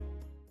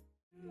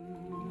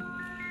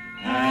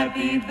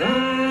Happy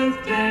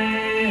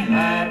birthday,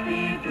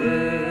 happy birthday.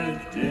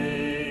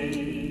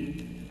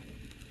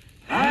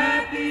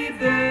 Happy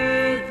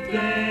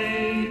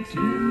birthday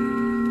to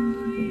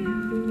you.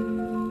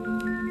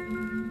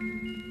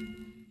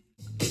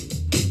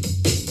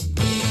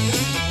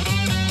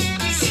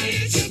 Say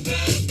it's your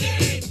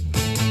birthday. It's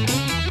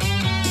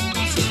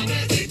my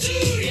birthday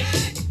too, yeah.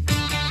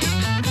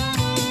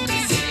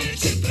 Say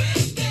it's your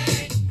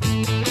birthday.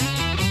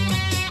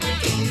 We're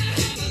gonna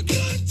have a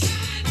good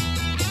time.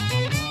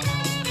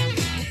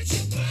 It's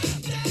your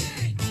birthday.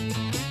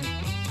 Happy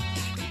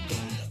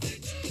birthday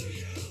to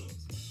you.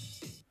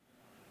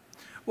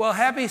 Well,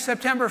 happy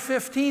September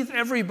 15th,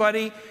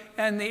 everybody.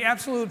 And the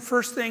absolute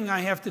first thing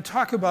I have to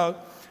talk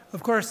about,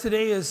 of course,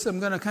 today is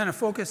I'm going to kind of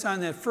focus on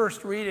that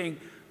first reading,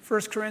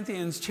 1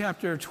 Corinthians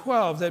chapter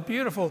 12, that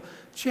beautiful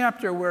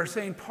chapter where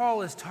St.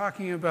 Paul is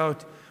talking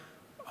about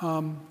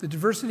the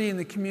diversity in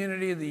the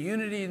community, the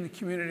unity in the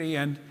community,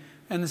 and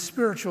the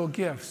spiritual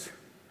gifts.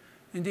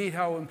 Indeed,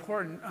 how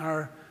important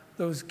are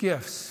those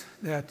gifts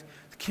that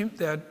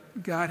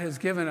God has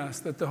given us,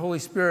 that the Holy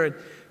Spirit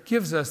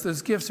gives us.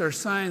 Those gifts are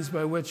signs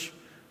by which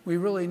we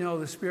really know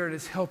the Spirit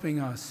is helping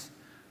us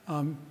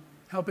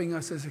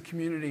as a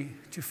community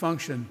to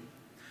function.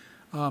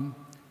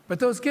 But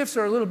those gifts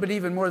are a little bit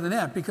even more than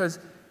that, because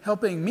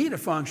helping me to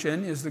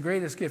function is the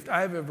greatest gift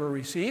I've ever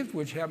received,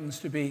 which happens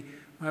to be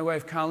my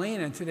wife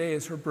Colleen, and today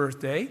is her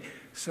birthday.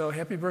 So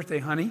happy birthday,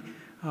 honey.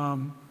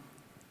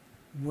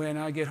 When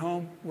I get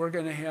home, we're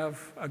going to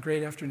have a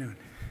great afternoon.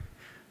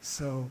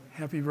 So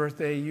happy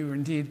birthday. You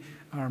indeed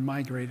are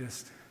my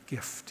greatest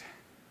gift.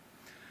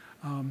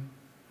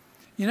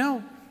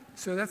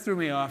 So that threw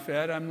me off,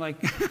 Ed. I'm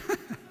like,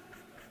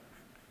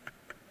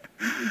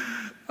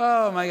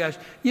 oh my gosh.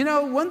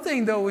 One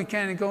thing though, we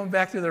kind of going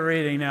back to the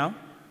reading now,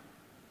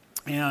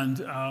 and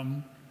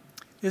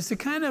is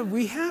to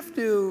we have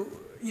to,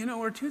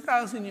 we're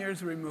 2,000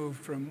 years removed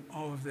from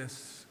all of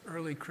this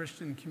early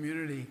Christian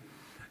community.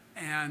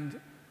 And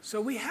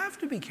so we have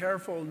to be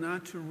careful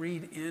not to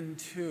read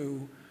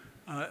into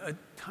a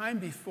time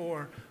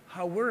before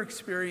how we're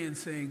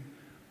experiencing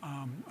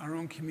our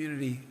own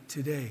community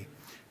today.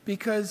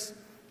 Because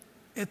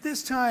at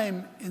this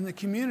time in the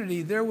community,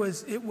 it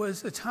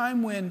was a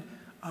time when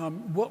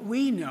what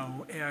we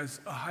know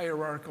as a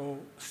hierarchical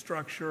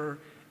structure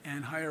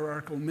and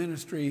hierarchical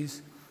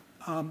ministries,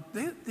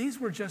 these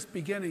were just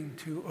beginning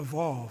to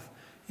evolve.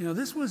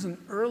 This was an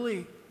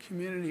early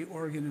community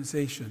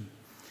organization.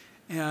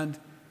 And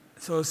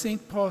so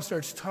St. Paul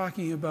starts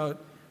talking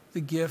about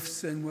the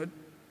gifts and what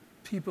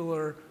people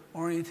are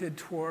oriented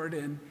toward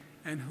and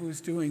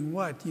who's doing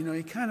what.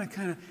 You kind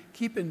of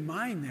keep in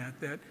mind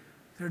that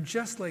they're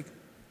just like,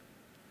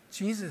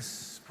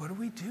 Jesus, what do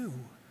we do?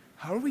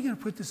 How are we going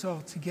to put this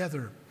all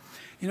together?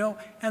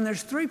 And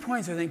there's 3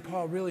 points I think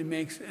Paul really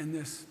makes in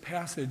this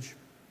passage.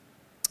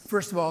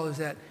 First of all is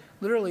that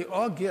literally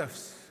all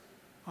gifts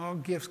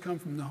come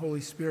from the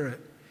Holy Spirit.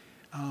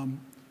 And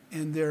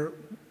they're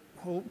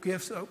whole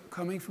gifts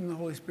coming from the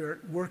Holy Spirit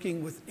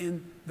working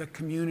within the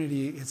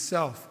community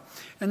itself.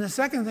 And the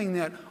second thing,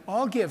 that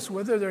all gifts,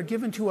 whether they're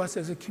given to us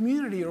as a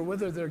community or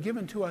whether they're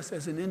given to us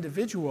as an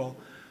individual,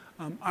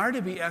 are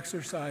to be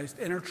exercised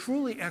and are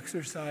truly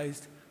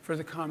exercised for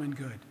the common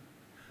good,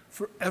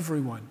 for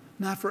everyone,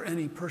 not for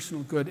any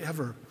personal good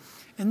ever.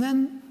 And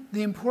then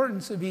the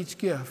importance of each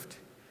gift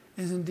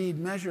is indeed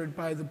measured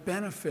by the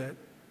benefit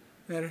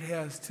that it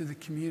has to the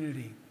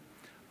community.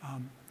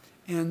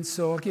 And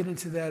so I'll get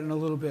into that in a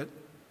little bit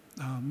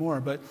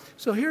more. But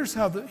so here's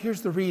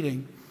the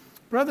reading.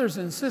 Brothers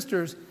and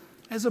sisters,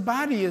 as a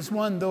body is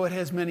one, though it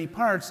has many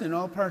parts, and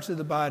all parts of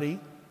the body,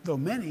 though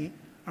many,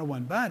 are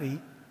one body,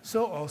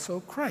 so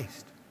also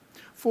Christ.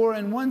 For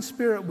in one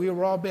Spirit we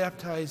were all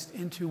baptized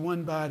into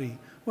one body,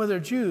 whether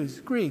Jews,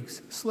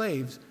 Greeks,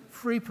 slaves,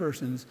 free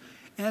persons,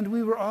 and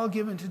we were all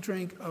given to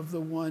drink of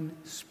the one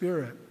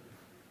Spirit.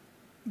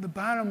 The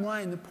bottom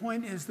line, the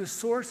point is, the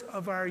source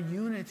of our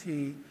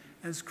unity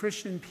as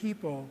Christian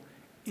people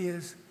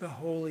is the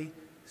Holy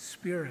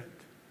Spirit.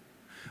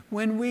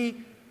 When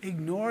we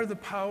ignore the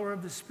power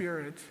of the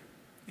Spirit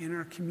in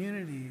our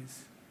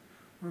communities,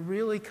 we're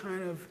really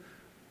kind of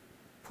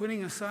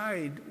putting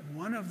aside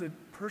one of the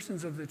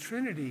persons of the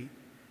Trinity,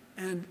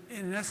 and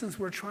in essence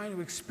we're trying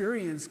to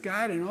experience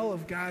God and all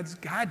of God's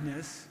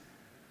godness,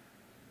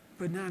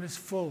 but not as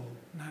full,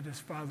 not as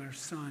Father,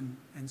 Son,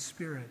 and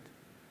Spirit.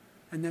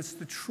 And that's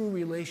the true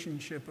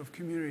relationship of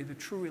community, the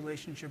true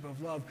relationship of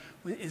love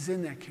is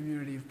in that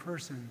community of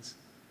persons.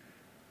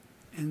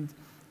 And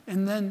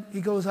then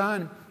he goes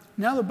on,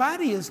 now the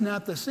body is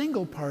not the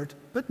single part,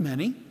 but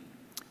many.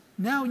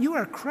 Now you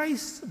are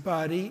Christ's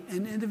body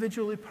and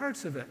individually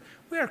parts of it.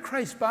 We are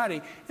Christ's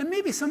body. And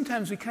maybe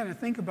sometimes we kind of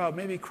think about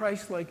maybe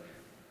Christ like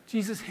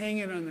Jesus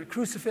hanging on the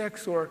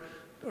crucifix or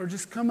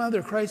just some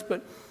other Christ,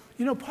 but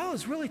Paul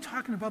is really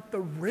talking about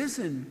the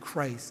risen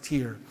Christ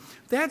here.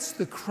 That's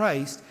the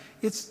Christ.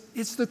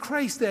 It's the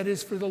Christ that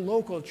is for the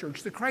local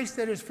church, the Christ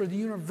that is for the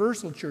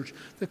universal church,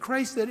 the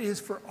Christ that is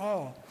for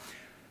all.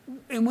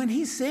 And when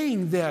he's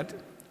saying that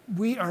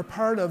we are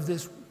part of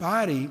this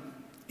body,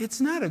 it's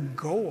not a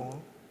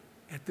goal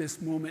at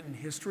this moment in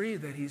history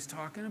that he's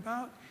talking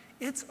about.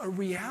 It's a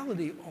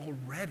reality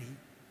already.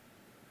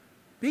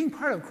 Being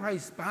part of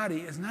Christ's body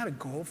is not a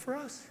goal for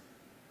us.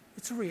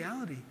 It's a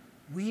reality.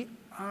 We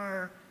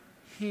are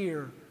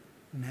here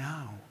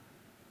now.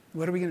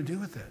 What are we going to do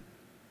with it?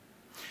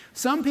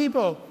 Some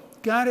people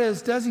God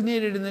has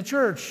designated in the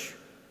church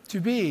to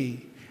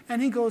be.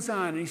 And he goes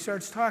on and he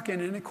starts talking.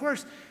 And of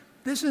course,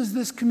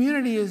 this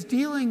community is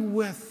dealing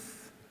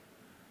with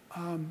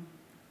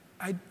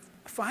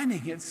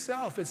finding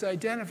itself, its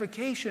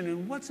identification,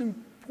 and what's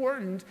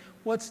important,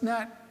 what's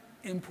not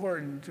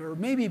important. Or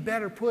maybe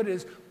better put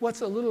is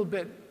what's a little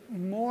bit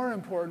more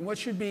important, what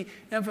should be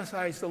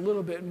emphasized a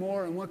little bit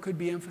more, and what could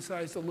be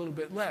emphasized a little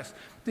bit less.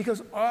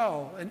 Because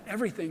all and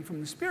everything from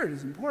the Spirit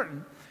is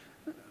important.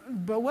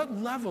 But what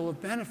level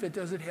of benefit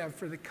does it have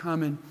for the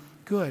common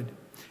good?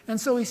 And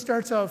so he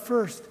starts out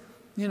first,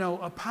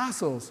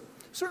 apostles.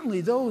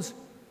 Certainly those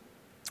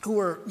who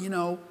were,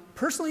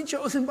 personally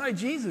chosen by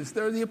Jesus.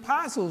 They're the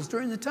apostles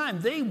during the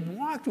time. They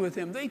walked with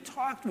him. They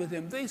talked with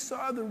him. They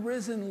saw the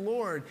risen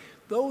Lord.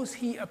 Those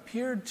he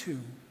appeared to.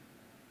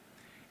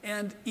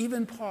 And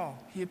even Paul,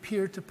 he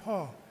appeared to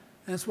Paul.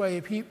 And that's why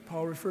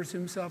Paul refers to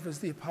himself as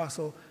the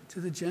apostle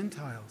to the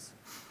Gentiles.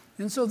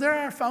 And so they're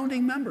our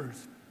founding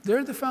members.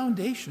 They're the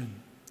foundation.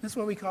 That's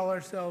why we call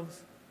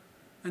ourselves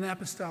an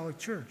apostolic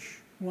church.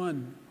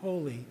 One,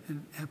 holy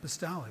and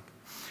apostolic.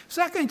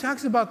 Second, he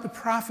talks about the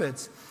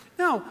prophets.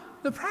 Now,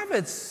 the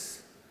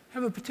prophets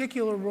have a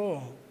particular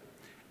role.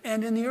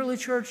 And in the early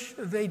church,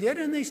 they did,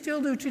 and they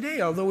still do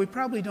today, although we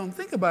probably don't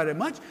think about it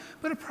much.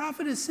 But a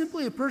prophet is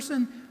simply a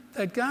person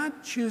that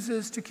God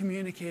chooses to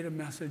communicate a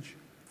message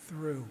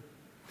through.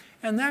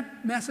 And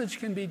that message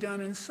can be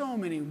done in so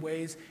many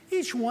ways.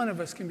 Each one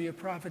of us can be a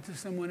prophet to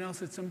someone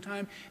else at some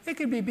time. It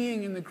could be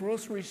being in the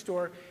grocery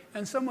store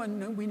and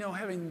someone we know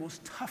having the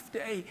most tough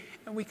day,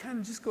 and we kind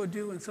of just go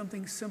doing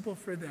something simple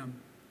for them.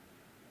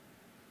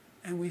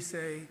 And we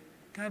say,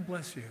 God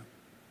bless you.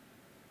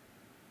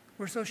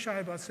 We're so shy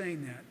about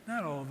saying that.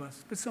 Not all of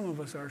us, but some of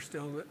us are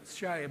still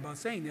shy about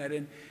saying that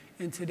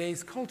in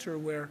today's culture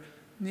where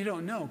you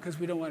don't know because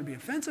we don't want to be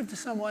offensive to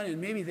someone, and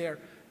maybe they're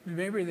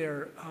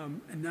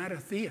not a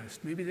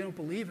theist. Maybe they don't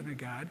believe in a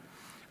God.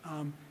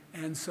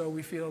 And so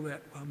we feel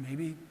that, well,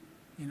 maybe,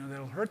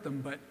 that'll hurt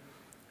them. But,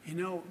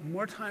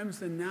 more times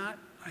than not,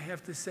 I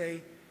have to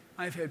say,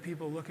 I've had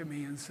people look at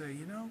me and say,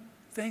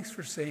 thanks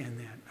for saying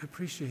that. I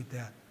appreciate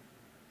that.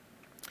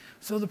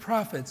 So the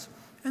prophets.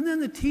 And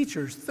then the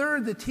teachers.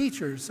 Third, the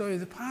teachers. So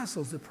the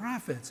apostles, the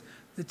prophets,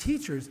 the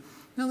teachers.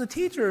 Now, the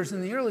teachers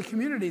in the early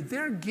community,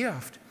 their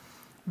gift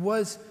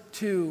was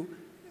to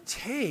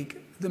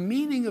take the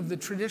meaning of the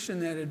tradition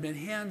that had been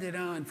handed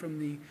on from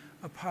the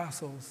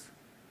apostles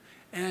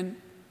and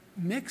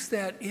mix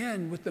that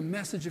in with the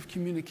message of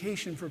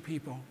communication for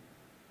people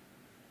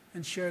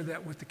and share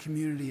that with the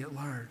community at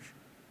large.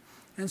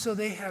 And so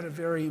they had a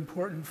very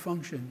important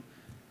function,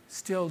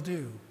 still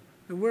do.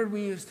 The word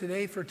we use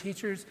today for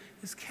teachers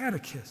is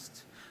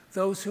catechists,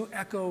 those who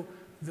echo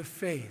the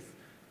faith,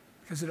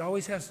 because it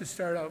always has to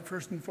start out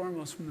first and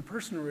foremost from the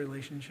personal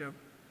relationship.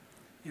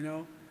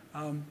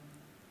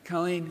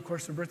 Colleen, of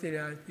course, her birthday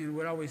dad,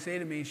 would always say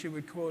to me, she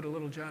would quote a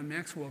little John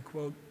Maxwell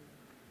quote.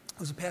 There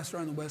was a pastor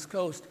on the West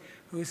Coast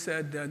who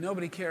said,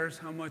 nobody cares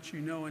how much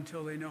you know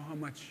until they know how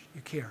much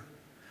you care.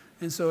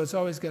 And so it's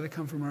always got to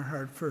come from our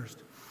heart first.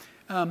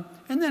 And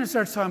then it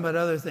starts talking about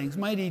other things,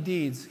 mighty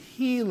deeds,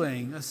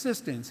 healing,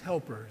 assistance,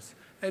 helpers,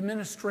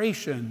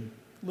 administration,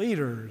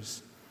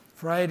 leaders,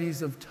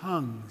 varieties of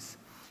tongues.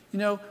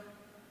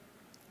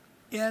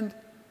 And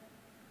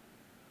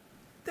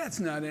that's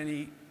not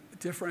any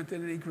different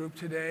than any group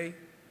today.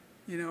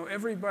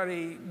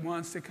 Everybody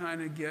wants to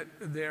kind of get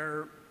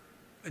their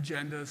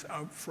agendas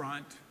out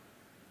front.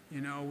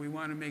 We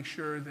want to make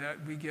sure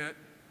that we get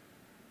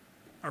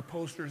our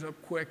posters up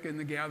quick in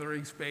the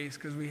gathering space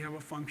because we have a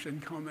function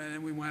coming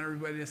and we want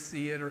everybody to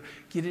see it or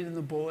get it in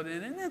the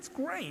bulletin. And that's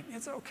great.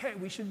 It's okay.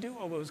 We should do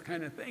all those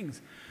kind of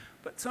things.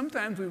 But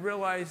sometimes we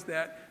realize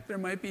that there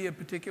might be a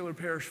particular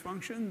parish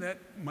function that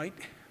might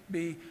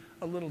be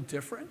a little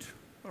different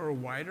or a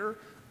wider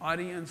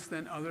audience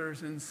than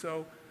others. And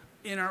so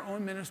in our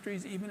own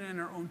ministries, even in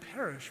our own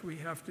parish, we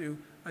have to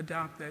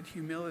adopt that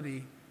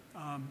humility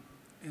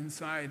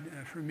inside,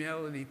 that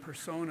humility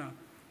persona,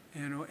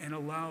 and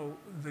allow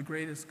the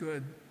greatest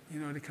good,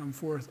 to come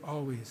forth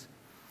always.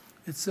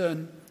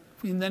 And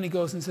then he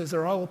goes and says,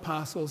 are all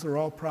apostles, are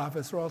all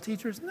prophets, are all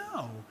teachers?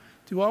 No.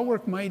 Do all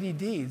work mighty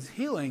deeds,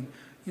 healing.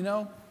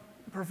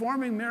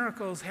 Performing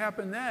miracles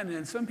happen then,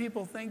 and some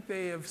people think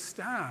they have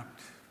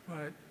stopped.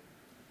 But,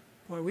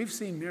 boy, we've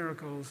seen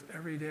miracles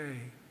every day.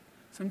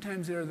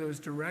 Sometimes there are those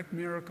direct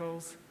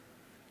miracles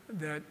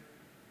that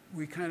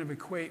we kind of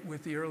equate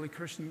with the early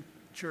Christian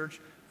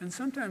church, and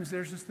sometimes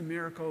there's just the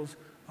miracles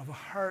of a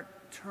heart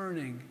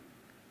turning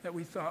that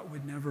we thought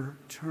would never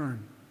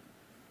turn.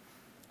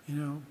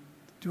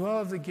 Do all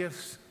of the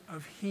gifts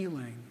of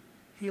healing,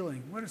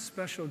 what a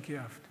special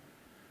gift.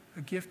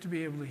 A gift to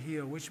be able to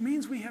heal, which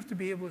means we have to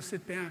be able to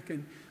sit back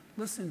and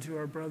listen to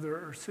our brother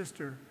or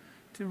sister,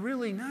 to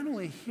really not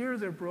only hear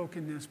their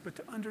brokenness, but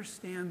to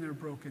understand their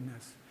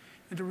brokenness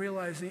and to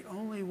realize the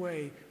only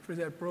way for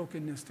that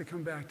brokenness to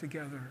come back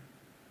together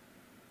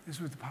is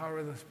with the power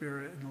of the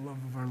Spirit and the love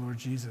of our Lord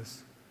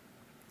Jesus.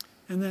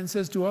 And then it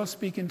says, do all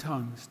speak in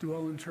tongues? Do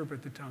all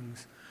interpret the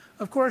tongues?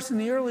 Of course, in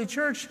the early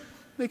church,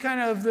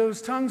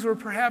 those tongues were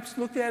perhaps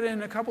looked at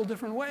in a couple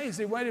different ways.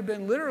 They might have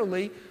been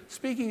literally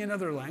speaking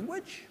another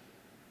language.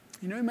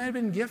 It might have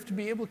been a gift to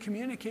be able to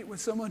communicate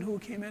with someone who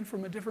came in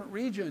from a different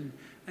region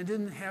and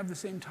didn't have the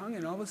same tongue,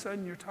 and all of a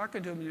sudden you're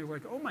talking to them and you're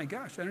like, oh my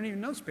gosh, I don't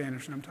even know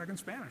Spanish, and I'm talking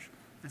Spanish.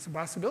 That's a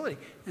possibility,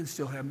 and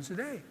still happens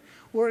today.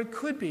 Or it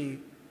could be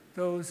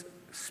those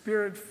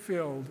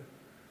Spirit-filled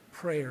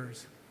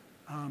prayers,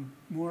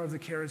 more of the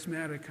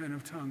charismatic kind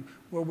of tongue,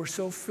 where we're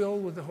so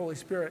filled with the Holy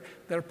Spirit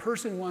that a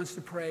person wants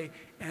to pray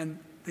and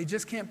they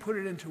just can't put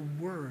it into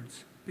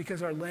words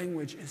because our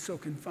language is so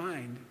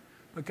confined,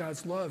 but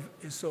God's love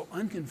is so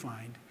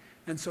unconfined.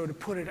 And so to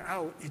put it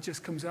out, it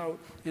just comes out,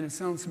 and it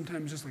sounds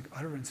sometimes just like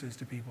utterances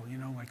to people,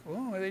 like,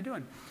 oh, what are they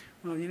doing?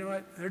 Well, you know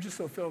what? They're just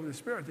so filled with the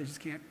Spirit, they just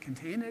can't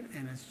contain it,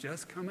 and it's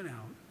just coming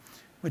out,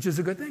 which is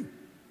a good thing.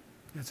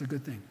 It's a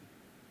good thing.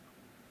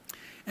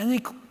 And he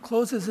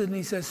closes it and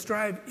he says,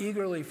 strive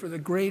eagerly for the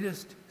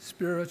greatest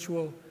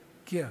spiritual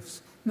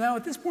gifts. Now,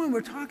 at this point,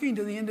 we're talking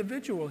to the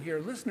individual here,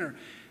 listener.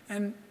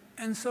 And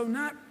so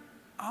not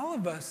all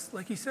of us,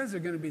 like he says, are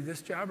going to be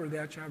this job or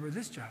that job or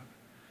this job.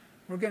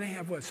 We're going to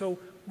have what? So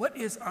what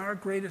is our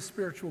greatest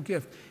spiritual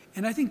gift?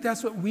 And I think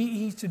that's what we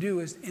need to do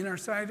is in our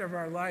side of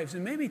our lives.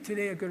 And maybe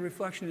today a good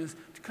reflection is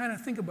to kind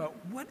of think about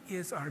what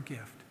is our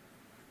gift?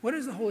 What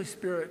has the Holy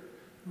Spirit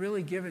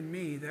really given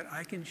me that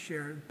I can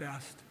share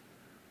best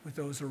with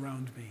those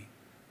around me?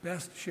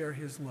 Best share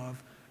his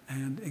love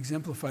and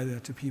exemplify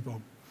that to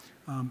people.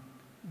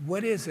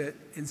 What is it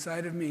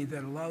inside of me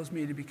that allows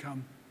me to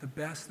become the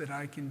best that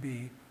I can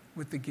be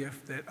with the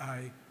gift that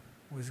I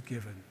was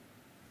given?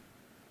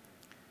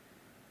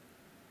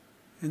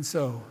 And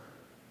so,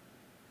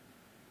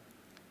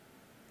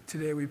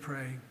 today we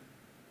pray,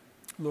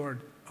 Lord,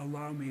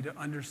 allow me to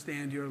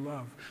understand your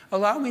love.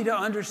 Allow me to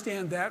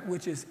understand that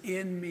which is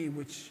in me,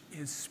 which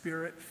is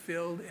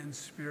Spirit-filled and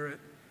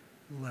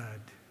Spirit-led.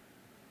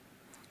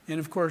 And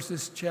of course,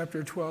 this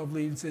chapter 12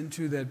 leads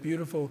into that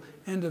beautiful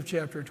end of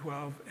chapter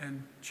 12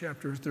 and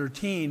chapter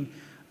 13,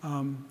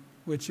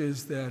 which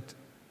is that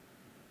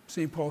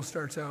St. Paul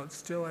starts out,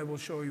 still I will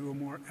show you a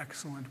more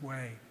excellent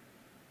way,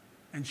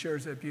 and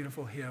shares that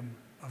beautiful hymn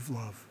of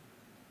love.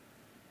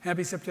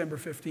 Happy September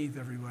 15th,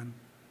 everyone.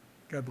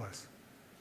 God bless.